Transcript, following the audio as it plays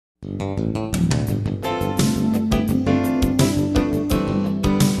So I'm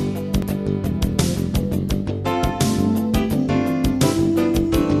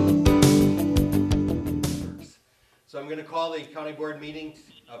going to call the County Board meeting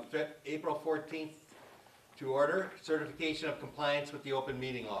of April 14th to order. Certification of compliance with the open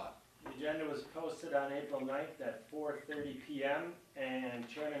meeting law. The agenda was posted on April 9th at 4:30 p.m. and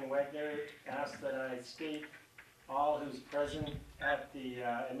Chairman Wagner asked that I state all who's present at the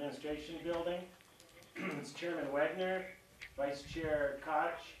administration building. It's Chairman Wagner, Vice Chair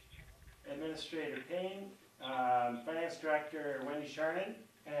Koch, Administrator Payne, Finance Director Wendy Sharnan,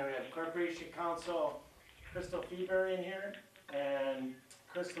 and we have Corporation Counsel Crystal Feber in here, and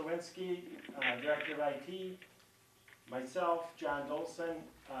Chris Lewinsky, Director of IT, myself, John Dolson,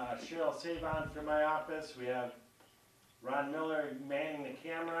 Cheryl Savon from my office. We have Ron Miller manning the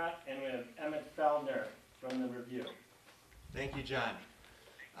camera, and we have Emmett Feldner from the review. Thank you, John.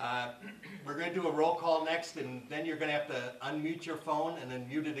 We're going to do a roll call next, and then you're going to have to unmute your phone and then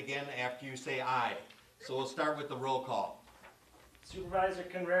mute it again after you say aye. So we'll start with the roll call. Supervisor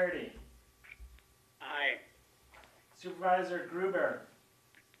Conrady. Aye. Supervisor Gruber.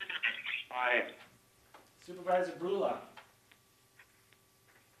 Aye. Supervisor Brula.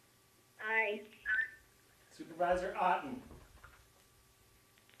 Aye. Supervisor Otten.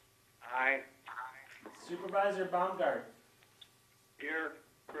 Aye. Supervisor Baumgart. Here,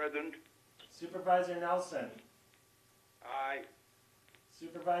 present. Supervisor Nelson. Aye.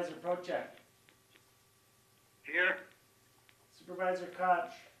 Supervisor Prochek. Here. Supervisor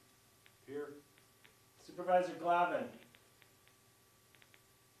Koch. Here. Supervisor Glavin.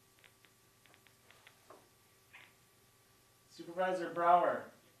 Supervisor Brower.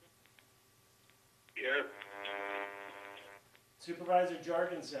 Here. Supervisor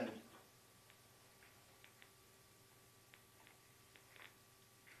Jorgensen.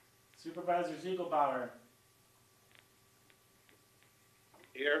 Supervisor Ziegelbauer.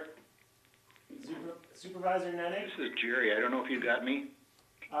 Here. Supervisor Nenning. This is Jerry. I don't know if you got me.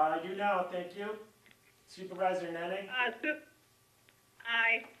 I do now, thank you. Supervisor Nenning.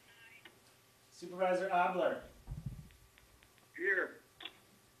 Aye. Supervisor Obler. Here.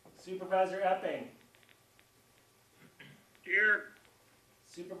 Supervisor Epping. Here.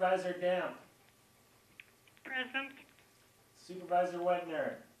 Supervisor Damp. Present. Supervisor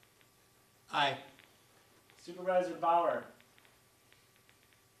Wegner. Aye. Supervisor Bauer.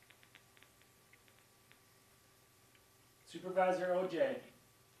 Supervisor OJ.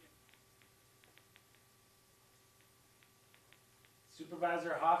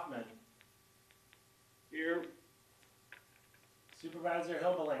 Supervisor Hoffman. Here. Supervisor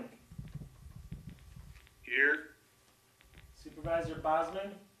Hilbelink. Here. Supervisor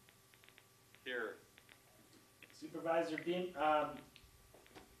Bosman. Here. Supervisor Bill.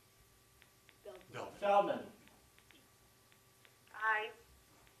 Feldman. Aye.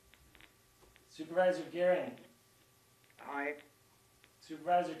 Supervisor Gehring. Aye.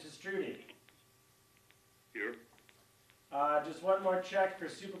 Supervisor Testrudy. Here. Just one more check for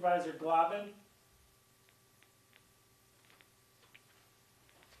Supervisor Glavin.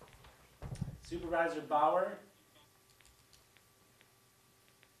 Supervisor Bauer.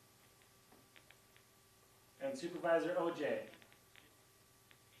 And Supervisor OJ. I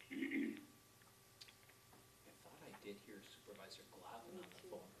thought I did hear Supervisor Glavin on the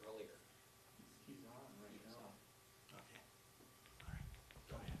phone earlier. He's on right now. Okay. All right.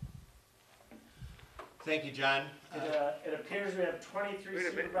 Go ahead. Thank you, John. It appears we have 23 Wait a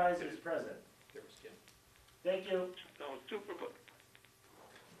minute. supervisors present. There was Jim. Thank you. No, Supervisor.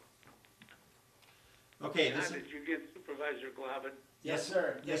 Okay, this is, Did you get Supervisor Glavin? Yes,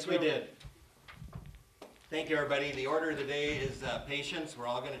 sir. yes, Thank we you. did. Thank you, everybody. The order of the day is patience. We're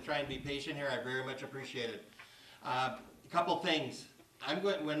all going to try and be patient here. I very much appreciate it. A couple things.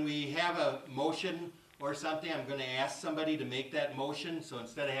 When we have a motion or something, I'm going to ask somebody to make that motion. So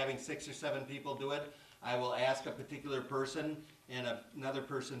instead of having 6 or 7 people do it, I will ask a particular person and another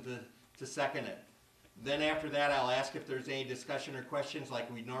person to second it. Then after that, I'll ask if there's any discussion or questions like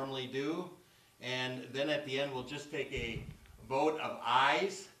we normally do. And then at the end, we'll just take a vote of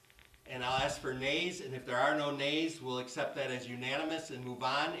ayes, and I'll ask for nays, and if there are no nays, we'll accept that as unanimous and move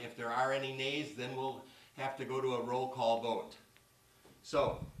on. If there are any nays, then we'll have to go to a roll call vote.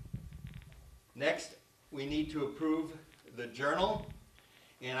 So, next, we need to approve the journal,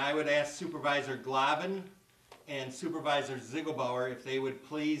 and I would ask Supervisor Glavin and Supervisor Ziegelbauer if they would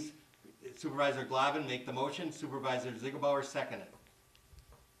please, Supervisor Glavin make the motion, Supervisor Ziegelbauer second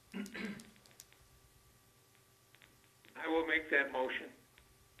it. I will make that motion.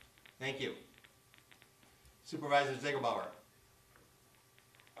 Thank you. Supervisor Ziegelbauer.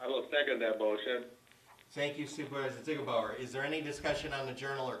 I will second that motion. Thank you, Supervisor Zigglebauer. Is there any discussion on the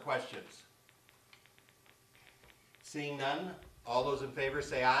journal or questions? Seeing none, all those in favor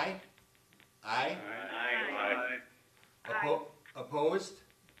say aye. Aye. Aye. Opposed?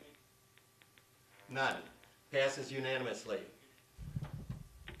 None. Passes unanimously.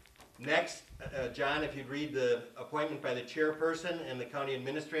 Next, John, if you'd read the appointment by the chairperson and the county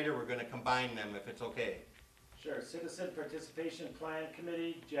administrator, we're going to combine them if it's okay. Sure, Citizen Participation Plan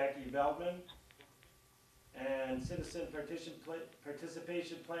Committee, Jackie Veldman. And Citizen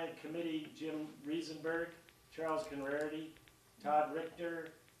Participation Plan Committee, Jim Riesenberg, Charles Conrarity, Todd Richter,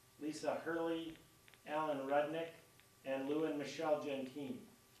 Lisa Hurley, Alan Rudnick, and Lou and Michelle Gentine.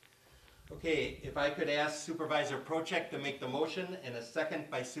 Okay, if I could ask Supervisor Prochek to make the motion and a second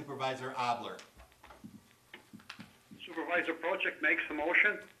by Supervisor Obler. Supervisor Project makes the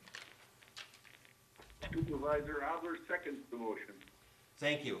motion. Supervisor Adler seconds the motion.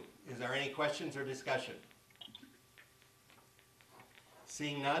 Thank you. Is there any questions or discussion?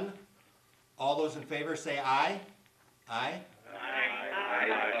 Seeing none, all those in favor say aye. Aye.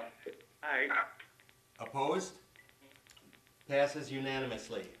 Aye. Aye. Opposed? Passes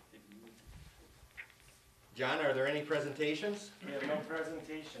unanimously. John, are there any presentations? We have no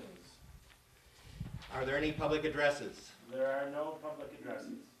presentations. Are there any public addresses? There are no public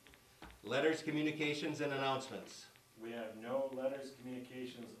addresses. Letters, communications, and announcements? We have no letters,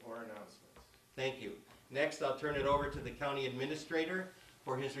 communications, or announcements. Thank you. Next, I'll turn it over to the county administrator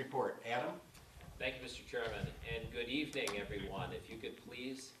for his report. Adam? Thank you, Mr. Chairman, and good evening, everyone. If you could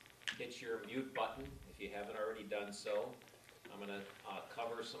please hit your mute button if you haven't already done so. I'm going to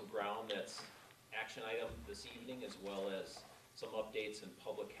cover some ground that's action item this evening, as well as some updates in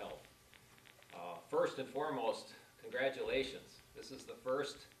public health. First and foremost, congratulations. This is the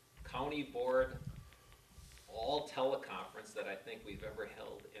first county board all teleconference that I think we've ever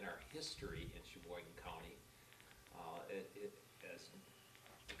held in our history in Sheboygan County. As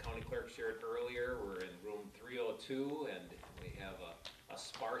the county clerk shared earlier, we're in room 302 and we have a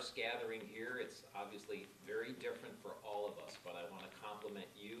sparse gathering here. It's obviously very different for all of us, but I want to compliment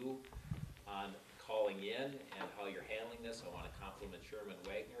you on calling in and how you're handling this. I want to compliment Chairman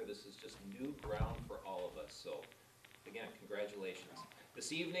Wagner. This is just new ground for all of us. So again, congratulations.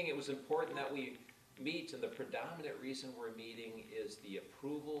 This evening it was important that we meet, and the predominant reason we're meeting is the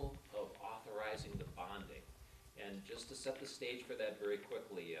approval of authorizing the bonding. And just to set the stage for that very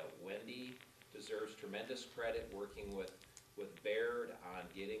quickly, Wendy deserves tremendous credit working with Baird on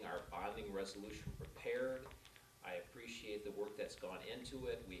getting our bonding resolution prepared. I appreciate the work that's gone into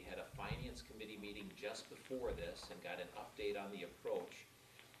it. We had a finance committee meeting just before this and got an update on the approach.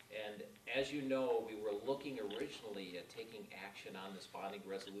 And as you know, we were looking originally at taking action on this bonding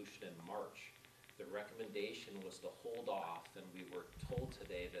resolution in March. The recommendation was to hold off, and we were told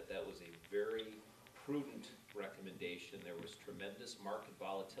today that that was a very prudent recommendation. There was tremendous market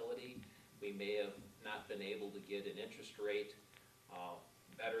volatility. We may have not been able to get an interest rate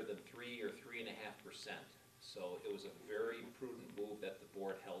better than 3 or 3.5%. So it was a very prudent move that the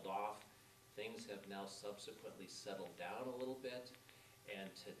board held off. Things have now subsequently settled down a little bit, and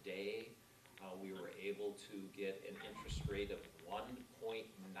today we were able to get an interest rate of 1.9%,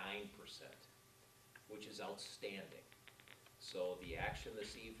 which is outstanding. So the action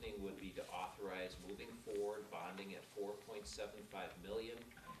this evening would be to authorize moving forward bonding at $4.75 million.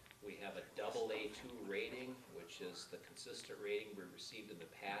 We have a AA2 rating, which is the consistent rating we received in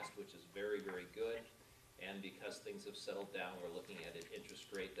the past, which is very, very good. And because things have settled down, we're looking at an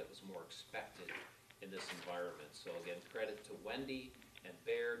interest rate that was more expected in this environment. So again, credit to Wendy and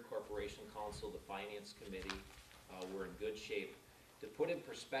Baird, Corporation Counsel, the Finance Committee. We're in good shape. To put in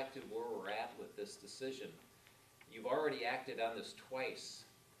perspective where we're at with this decision, you've already acted on this twice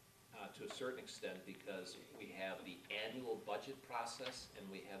to a certain extent, because we have the annual budget process and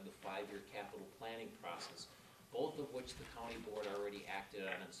we have the 5-year capital planning process, both of which the county board already acted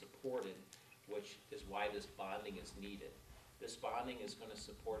on and supported, which is why this bonding is needed. This bonding is going to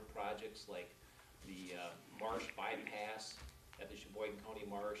support projects like the marsh bypass at the Sheboygan County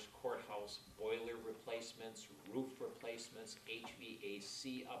Marsh, courthouse boiler replacements, roof replacements,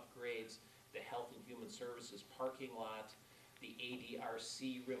 HVAC upgrades, the Health and Human Services parking lot, the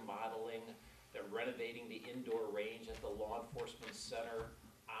ADRC remodeling, the renovating the indoor range at the Law Enforcement Center,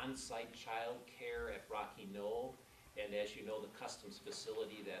 on-site child care at Rocky Knoll, and as you know, the customs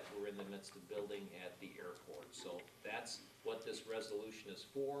facility that we're in the midst of building at the airport. So that's what this resolution is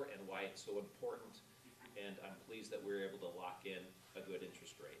for and why it's so important, and I'm pleased that we're able to lock in a good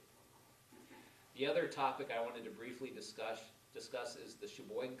interest rate. The other topic I wanted to briefly discuss discuss is the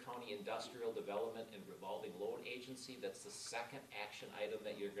Sheboygan County Industrial Development and Revolving Loan Agency. That's the second action item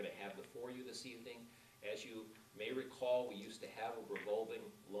that you're gonna have before you this evening. As you may recall, we used to have a revolving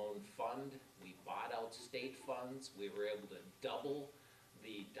loan fund. We bought out state funds. We were able to double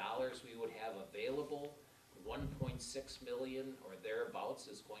the dollars we would have available. 1.6 million or thereabouts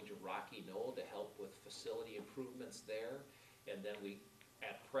is going to Rocky Knoll to help with facility improvements there. And then we,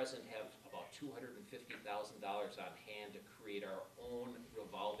 at present, have about $250,000 on hand to create our own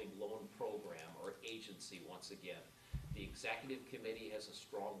revolving loan program or agency once again. The executive committee has a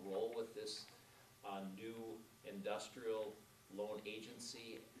strong role with this new industrial loan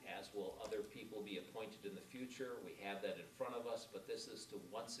agency, as will other people be appointed in the future. We have that in front of us, but this is to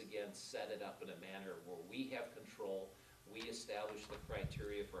once again set it up in a manner where we have control, we establish the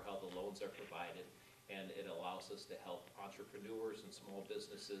criteria for how the loans are provided, and it allows us to help entrepreneurs and small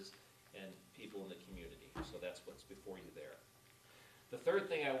businesses and people in the community. So that's what's before you there. The third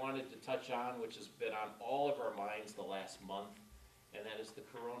thing I wanted to touch on, which has been on all of our minds the last month, and that is the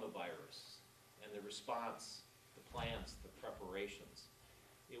coronavirus and the response, the plans, the preparations.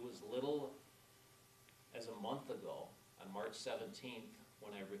 It was little as a month ago, on March 17th,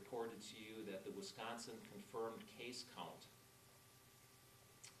 when I reported to you that the Wisconsin confirmed case count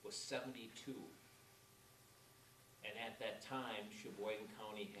was 72. And at that time, Sheboygan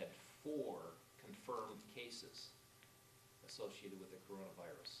County had 4 confirmed cases associated with the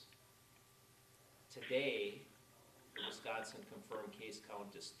coronavirus. Today, the Wisconsin confirmed case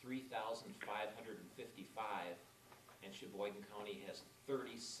count is 3,555, and Sheboygan County has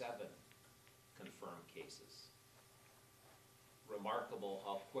 37 confirmed cases. Remarkable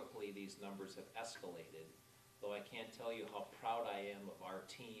how quickly these numbers have escalated, though I can't tell you how proud I am of our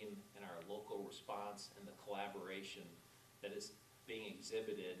team and our local response and the collaboration that is being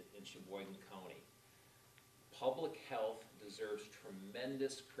exhibited in Sheboygan County. Public health deserves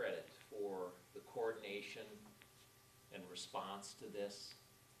tremendous credit for the coordination and response to this.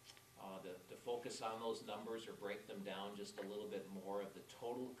 To focus on those numbers or break them down just a little bit more, of the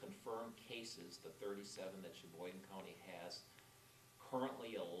total confirmed cases, the 37 that Sheboygan County has,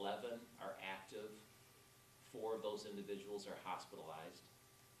 currently 11 are active. 4 of those individuals are hospitalized.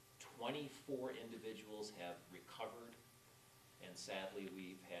 24 individuals have recovered, and sadly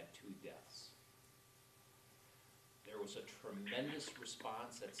we've had 2 deaths. There was a tremendous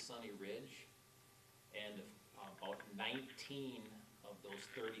response at Sunny Ridge, and about 19 of those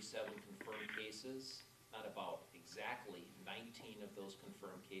 37 confirmed cases, not about, exactly 19 of those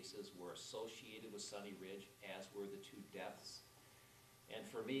confirmed cases were associated with Sunny Ridge, as were the 2 deaths. And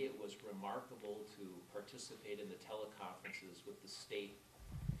for me, it was remarkable to participate in the teleconferences with the state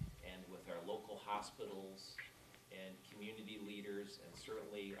and with our local hospitals and community leaders, and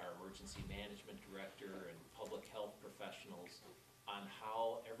certainly our emergency management director and public health professionals, on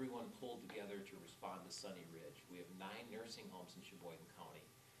how everyone pulled together to respond to Sunny Ridge. We have 9 nursing homes in Sheboygan County.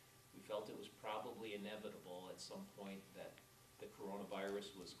 We felt it was probably inevitable at some point that the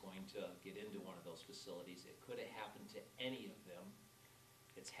coronavirus was going to get into one of those facilities. It could have happened to any of them.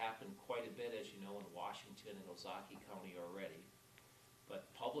 It's happened quite a bit, as you know, in Washington and Ozaukee County already. But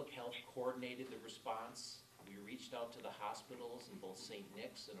public health coordinated the response. We reached out to the hospitals in both St.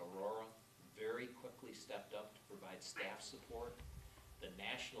 Nick's and Aurora, very quickly stepped up to provide staff support. The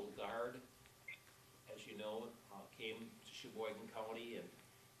National Guard, as you know, came to Sheboygan County and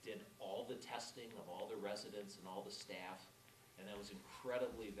did all the testing of all the residents and all the staff, and that was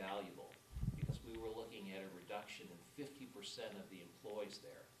incredibly valuable because we were looking at a reduction in 50% of the employees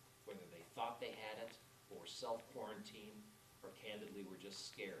there, whether they thought they had it or self-quarantined or candidly were just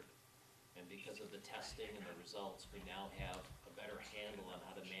scared. And because of the testing and the results, we now have a better handle on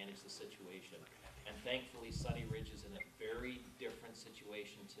how to manage the situation. And thankfully, Sunny Ridge is in a very different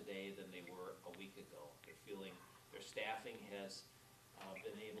situation today than they were a week ago. They're feeling, their staffing has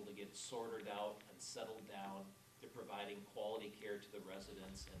been able to get sorted out and settled down. They're providing quality care to the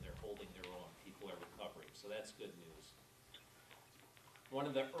residents, and they're holding their own. People are recovering, so that's good news. One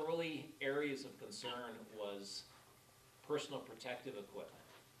of the early areas of concern was personal protective equipment.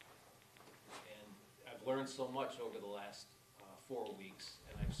 And I've learned so much over the last 4 weeks,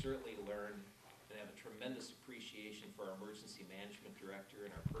 and I've certainly learned and have a tremendous appreciation for our emergency management director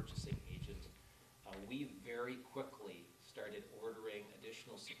and our purchasing agent. We very quickly started ordering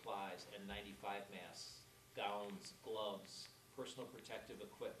additional supplies, N95 masks, gowns, gloves, personal protective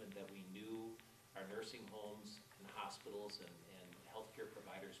equipment that we knew our nursing homes and hospitals and healthcare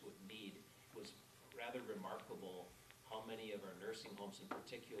providers would need. It was rather remarkable how many of our nursing homes in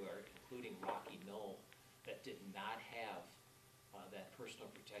particular, including Rocky Knoll, that did not have that personal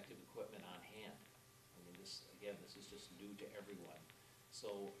protective equipment on hand. I mean, this is just new to everyone.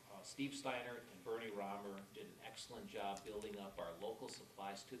 So Steve Steiner and Bernie Romer did an excellent job building up our local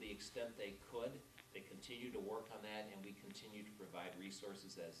supplies to the extent they could. They continue to work on that, and we continue to provide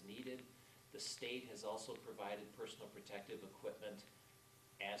resources as needed. The state has also provided personal protective equipment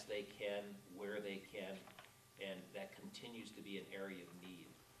as they can, where they can, and that continues to be an area of need.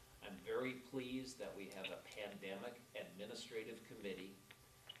 I'm very pleased that we have a pandemic administrative committee.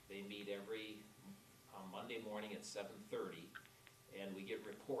 They meet every Monday morning at 7:30, and we get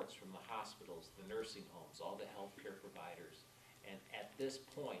reports from the hospitals, the nursing homes, all the healthcare providers. And at this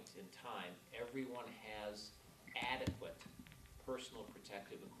point in time, everyone has adequate personal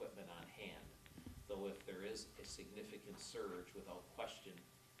protective equipment on hand. Though if there is a significant surge, without question,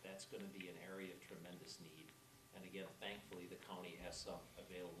 that's going to be an area of tremendous need. And again, thankfully, the county has some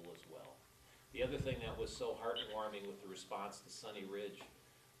available as well. The other thing that was so heartwarming with the response to Sunny Ridge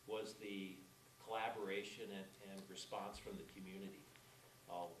was the collaboration and response from the community.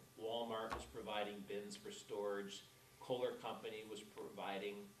 Walmart was providing bins for storage. Kohler Company was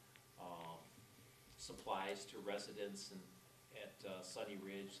providing supplies to residents at Sunny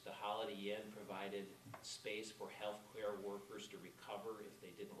Ridge. The Holiday Inn provided space for healthcare workers to recover if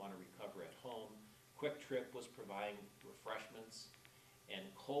they didn't want to recover at home. Quick Trip was providing refreshments. And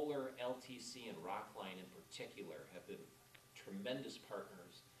Kohler, LTC, and Rockline in particular have been tremendous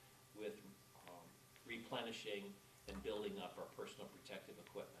partners with replenishing and building up our personal protective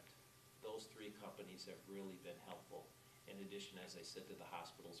equipment. Those three companies have really been helpful, in addition, as I said, to the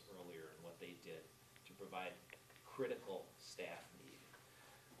hospitals earlier and what they did to provide critical staff need.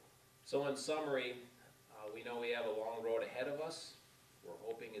 So in summary, we know we have a long road ahead of us. We're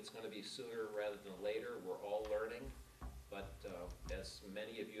hoping it's going to be sooner rather than later. We're all learning. But as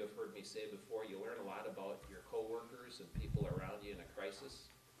many of you have heard me say before, you learn a lot about your coworkers and people around you in a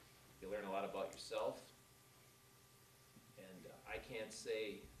crisis. You learn a lot about yourself. And I can't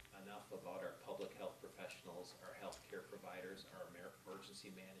say enough about our public health professionals, our healthcare providers, our emergency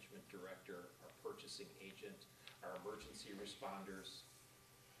management director, our purchasing agent, our emergency responders,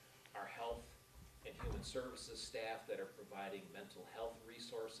 our health and human services staff that are providing mental health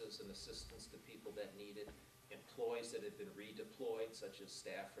resources and assistance to people that need it, employees that have been redeployed, such as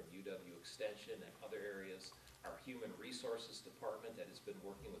staff from UW Extension and other areas, our human resources department that has been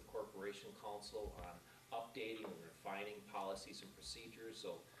working with Corporation Counsel on updating and refining policies and procedures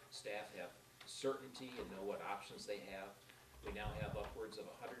so staff have certainty and know what options they have. We now have upwards of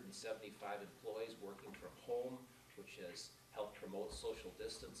 175 employees working from home, which has helped promote social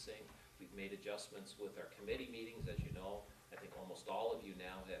distancing. We've made adjustments with our committee meetings, as you know. I think almost all of you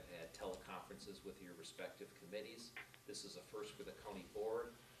now have had teleconferences with your respective committees. This is a first for the county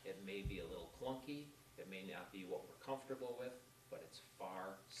board. It may be a little clunky. It may not be what we're comfortable with, but it's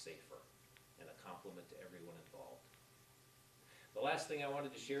far safer and a compliment to everyone involved. The last thing I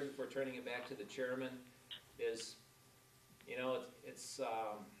wanted to share before turning it back to the chairman is, you know, it's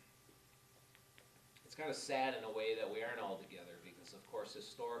kind of sad in a way that we aren't all together because, of course,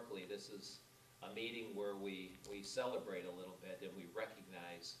 historically this is a meeting where we celebrate a little bit and we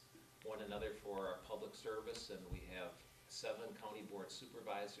recognize one another for our public service, and we have 7 county board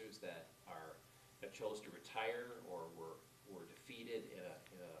supervisors that chose to retire or were defeated in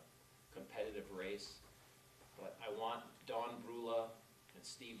a competitive race. But I want Dawn Brula and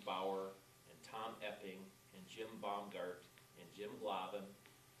Steve Bauer and Tom Epping and Jim Baumgart and Jim Globin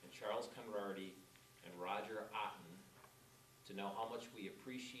and Charles Conradi and Roger Otten to know how much we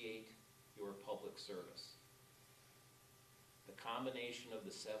appreciate your public service. The combination of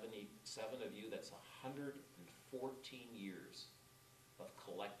the 77 of you, that's 114 years of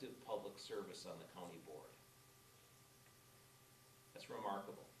collective public service on the county board. That's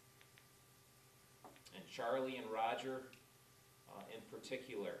remarkable. And Charlie and Roger, in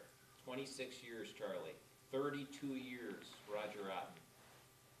particular, 26 years Charlie, 32 years Roger Otten.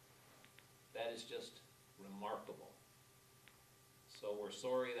 That is just remarkable. So we're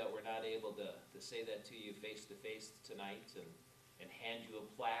sorry that we're not able to say that to you face to face tonight and hand you a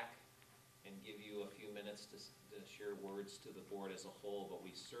plaque and give you a few minutes to share words to the board as a whole, but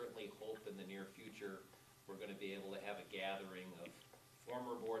we certainly hope in the near future we're going to be able to have a gathering of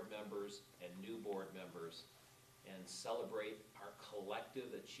former board members and new board members and celebrate our collective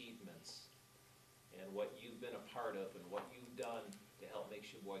achievements and what you've been a part of and what you've done to help make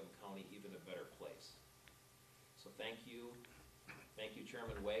Sheboygan County even a better place. So thank you. Thank you,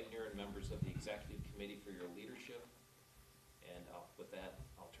 Chairman Wagner and members of the Executive Committee for your leadership. And with that,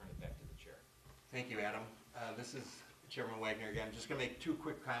 I'll turn it back to the chair. Thank you, Adam. This is Chairman Wagner again. Just going to make 2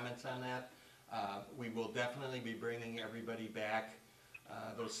 quick comments on that. We will definitely be bringing everybody back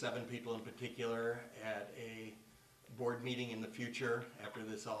those 7 people in particular at a board meeting in the future after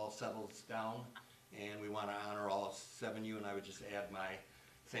this all settles down. And we want to honor all 7 of you, and I would just add my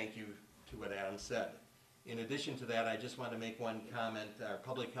thank you to what Adam said. In addition to that, I just want to make one comment. Our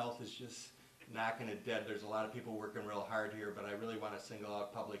public health is just knocking it dead. There's a lot of people working real hard here, but I really want to single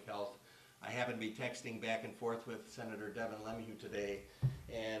out public health. I happen to be texting back and forth with Senator Devin Lemieux today,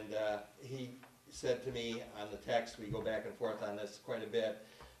 and he said to me on the text, we go back and forth on this quite a bit,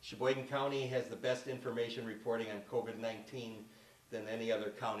 Sheboygan County has the best information reporting on COVID-19 than any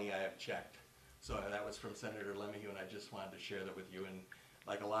other county I have checked. So that was from Senator Lemieux, and I just wanted to share that with you. And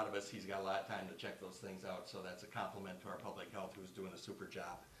like a lot of us, he's got a lot of time to check those things out, so that's a compliment to our public health, who's doing a super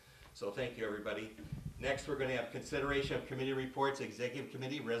job. So thank you, everybody. Next, we're going to have consideration of committee reports, Executive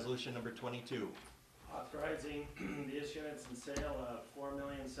Committee, Resolution number 22. Authorizing the issuance and sale of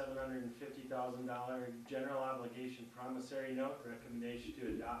 $4,750,000 general obligation promissory note, recommendation to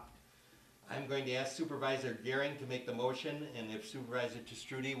adopt. I'm going to ask Supervisor Gehring to make the motion, and if Supervisor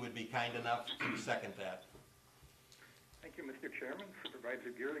Testrudy would be kind enough to second that. Thank you, Mr. Chairman. Supervisor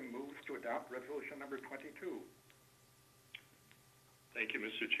Gehring moves to adopt resolution number 22. Thank you,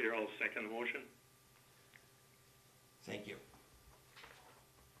 Mr. Chair. I'll second the motion. Thank you.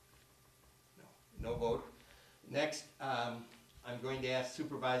 No vote. Next, I'm going to ask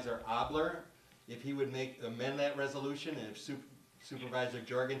Supervisor Obler if he would amend that resolution, and if Supervisor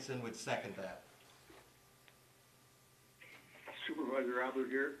Jorgensen would second that. Supervisor Adler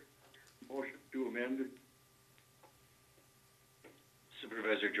here. Motion to amend.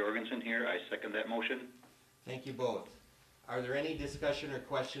 Supervisor Jorgensen here, I second that motion. Thank you both. Are there any discussion or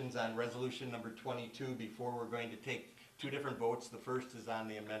questions on resolution number 22 before we're going to take 2 different votes? The first is on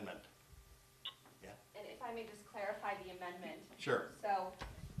the amendment. And if I may just clarify the amendment. Sure. So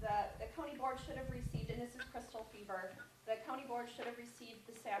the county board should have received, and this is Crystal Fever, the county board should have received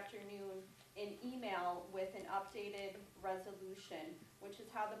this afternoon an email with an updated resolution, which is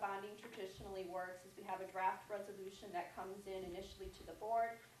how the bonding traditionally works, is we have a draft resolution that comes in initially to the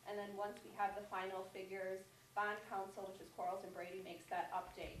board, and then once we have the final figures, bond counsel, which is Quarles and Brady, makes that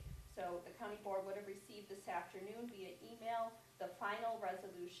update. So the county board would have received this afternoon via email the final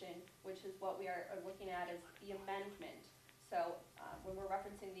resolution, which is what we are looking at as the amendment. So when we're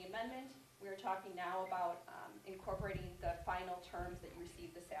referencing the amendment, we're talking now about incorporating the final terms that you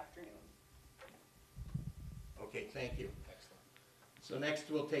received this afternoon. Okay, thank you. Excellent. So next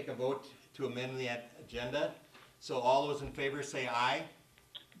we'll take a vote to amend that agenda. So all those in favor say aye.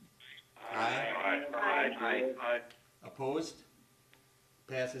 Aye. Aye. Aye. Aye. Opposed?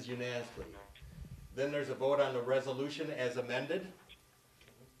 Passes unanimously. Then there's a vote on the resolution as amended.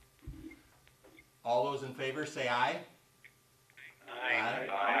 All those in favor say aye. Aye.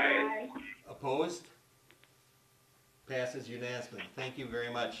 Aye. Opposed? Passes unanimously. Thank you very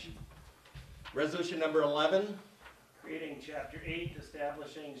much. Resolution number 11. Creating Chapter 8,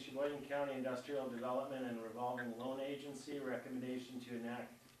 establishing Sheboygan County Industrial Development and Revolving Loan Agency, recommendation to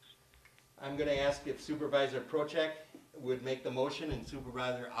enact. I'm going to ask if Supervisor Prochek would make the motion and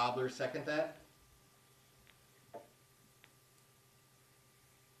Supervisor Obler second that.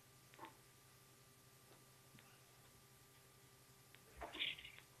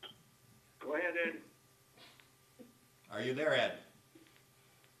 Go ahead, Ed. Are you there, Ed?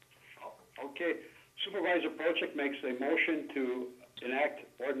 Okay. Supervisor Prochek makes a motion to enact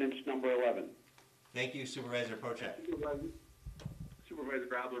ordinance number 11. Thank you, Supervisor Prochek.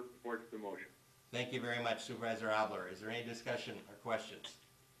 Supervisor Adler supports the motion. Thank you very much, Supervisor Obler. Is there any discussion or questions?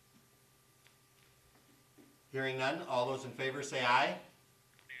 Hearing none, all those in favor say aye.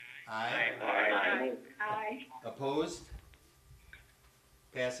 Aye. Aye. Aye. Opposed?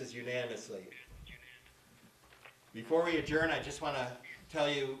 Passes unanimously. Before we adjourn, I just want to tell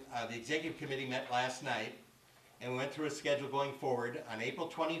you, the Executive Committee met last night, and we went through a schedule going forward. On April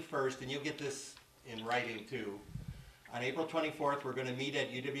 21st, and you'll get this in writing too, on April 24th, we're going to meet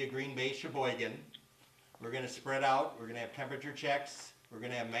at UW Green Bay, Sheboygan. We're going to spread out. We're going to have temperature checks. We're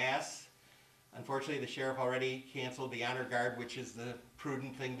going to have mass. Unfortunately, the sheriff already canceled the honor guard, which is the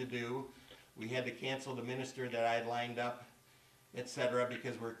prudent thing to do. We had to cancel the minister that I had lined up, etc.,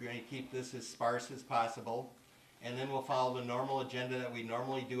 because we're going to keep this as sparse as possible. And then we'll follow the normal agenda that we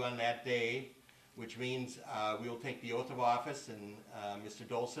normally do on that day, which means we will take the oath of office, and Mr.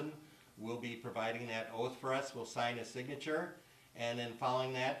 Dolson will be providing that oath for us. We'll sign a signature, and then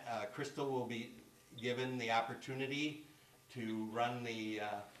following that, Crystal will be given the opportunity to run the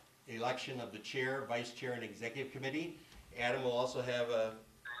election of the chair, vice chair, and executive committee. Adam will also have a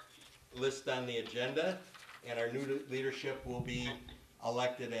list on the agenda, and our new leadership will be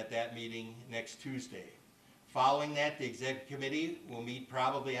elected at that meeting next Tuesday. Following that, the executive committee will meet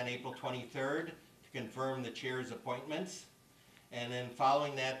probably on April 23rd to confirm the chair's appointments. And then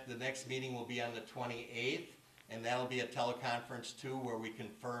following that, the next meeting will be on the 28th, and that'll be a teleconference too, where we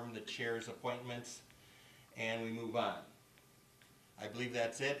confirm the chair's appointments and we move on. I believe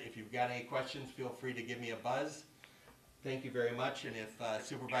that's it. If you've got any questions, feel free to give me a buzz. Thank you very much, and if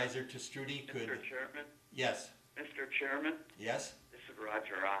Supervisor Testrudy could... Mr. Chairman? Yes. Mr. Chairman? Yes? This is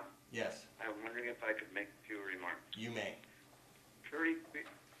Roger on. Yes. I'm wondering if I could make a few remarks. You may.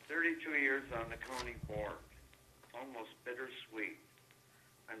 32 years on the county board, almost bittersweet.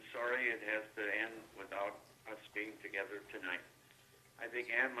 I'm sorry it has to end without us being together tonight. I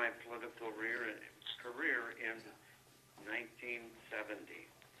began my political career in 1970.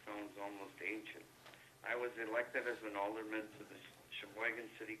 Sounds almost ancient. I was elected as an alderman to the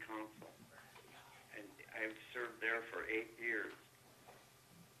Sheboygan City Council, and I've served there for 8 years.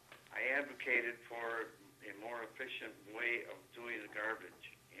 I advocated for a more efficient way of doing the garbage,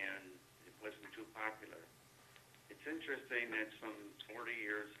 and it wasn't too popular. It's interesting that some 40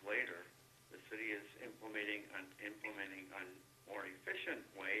 years later, the city is implementing a more efficient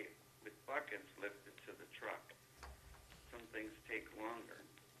way with buckets lifted to the truck. Some things take longer.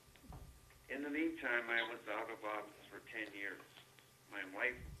 In the meantime, I was out of office for 10 years. My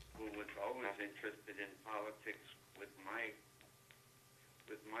wife, who was always interested in politics with my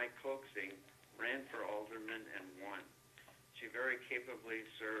coaxing, ran for alderman and won. She very capably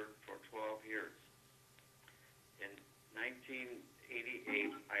served for 12 years. In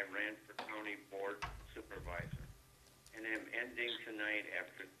 1988, I ran for county board supervisor, and am ending tonight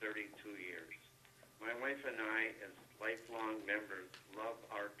after 32 years. My wife and I, as lifelong members, love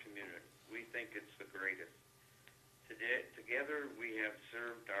our community. We think it's the greatest. Together, we have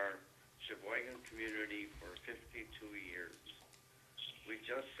served our Sheboygan community for 52 years. We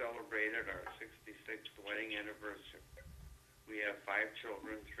just celebrated our 66th wedding anniversary. We have 5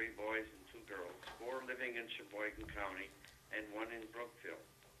 children, 3 boys and 2 girls, 4 living in Sheboygan County and 1 in Brookfield.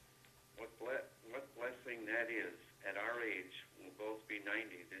 What blessing that is. At our age, we'll both be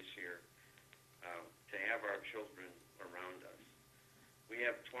 90 this year, to have our children around us. We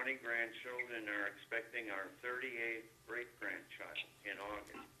have 20 grandchildren and are expecting our 38th great-grandchild in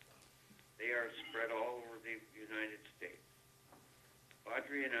August. They are spread all over the United States.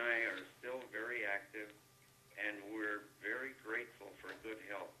 Audrey and I are still very active, and we're very grateful for good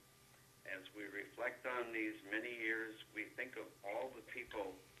health. As we reflect on these many years, we think of all the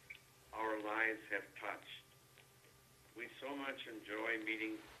people our lives have touched. We so much enjoy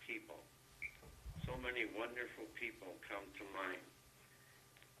meeting people. So many wonderful people come to mind.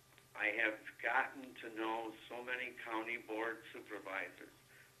 I have gotten to know so many county board supervisors,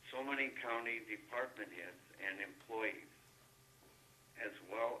 so many county department heads and employees, as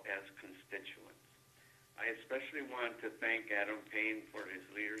well as constituents. I especially want to thank Adam Payne for his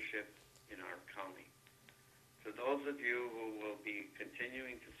leadership in our county. For those of you who will be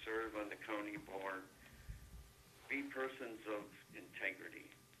continuing to serve on the county board, be persons of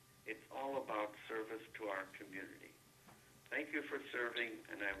integrity. It's all about service to our community. Thank you for serving,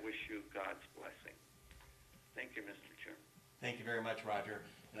 and I wish you God's blessing. Thank you, Mr. Chairman. Thank you very much, Roger.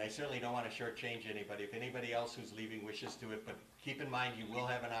 And I certainly don't want to shortchange anybody. If anybody else who's leaving wishes to it, but keep in mind you will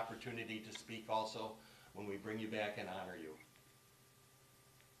have an opportunity to speak also when we bring you back and honor you.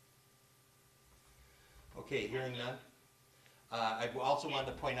 Okay, hearing none. I also wanted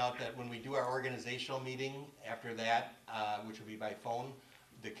to point out that when we do our organizational meeting after that, which will be by phone,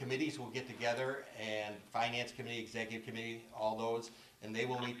 the committees will get together, and Finance Committee, Executive Committee, all those, and they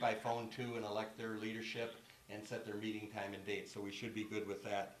will meet by phone too and elect their leadership and set their meeting time and date, so we should be good with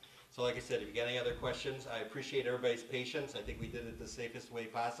that. So like I said, if you got any other questions, I appreciate everybody's patience. I think we did it the safest way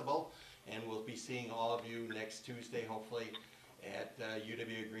possible, and we'll be seeing all of you next Tuesday, hopefully, at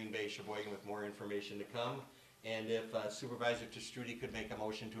UW Green Bay, Sheboygan, with more information to come. And if Supervisor Testrudy could make a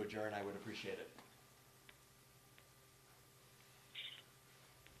motion to adjourn, I would appreciate it.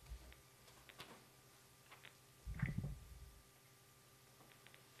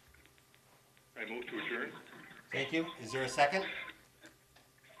 I move to adjourn. Thank you. Is there a second?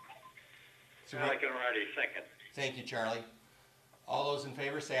 I can already second. Thank you, Charlie. All those in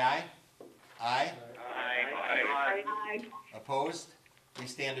favor say aye. Aye. Aye. Aye. Opposed? We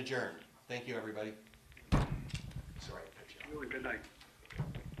stand adjourned. Thank you, everybody. Sorry, I cut you off. Good night.